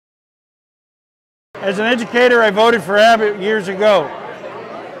As an educator, I voted for Abbott years ago.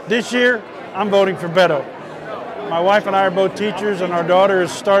 This year, I'm voting for Beto. My wife and I are both teachers, and our daughter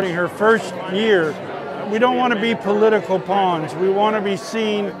is starting her first year. We don't want to be political pawns. We want to be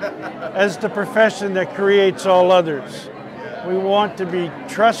seen as the profession that creates all others. We want to be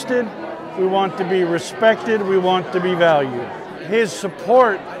trusted. We want to be respected. We want to be valued. His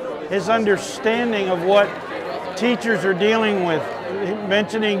support, his understanding of what teachers are dealing with,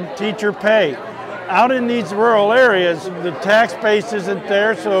 mentioning teacher pay. Out in these rural areas, the tax base isn't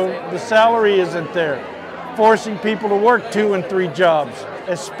there, so the salary isn't there, forcing people to work 2 and 3 jobs,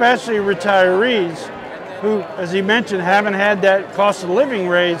 especially retirees who, as he mentioned, haven't had that cost of living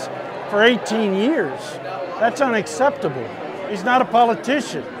raise for 18 years. That's unacceptable. He's not a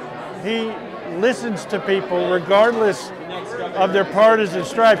politician. He listens to people regardless of their partisan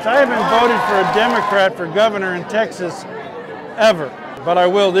stripes. I haven't voted for a Democrat for governor in Texas ever, but I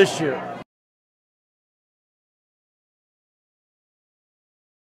will this year.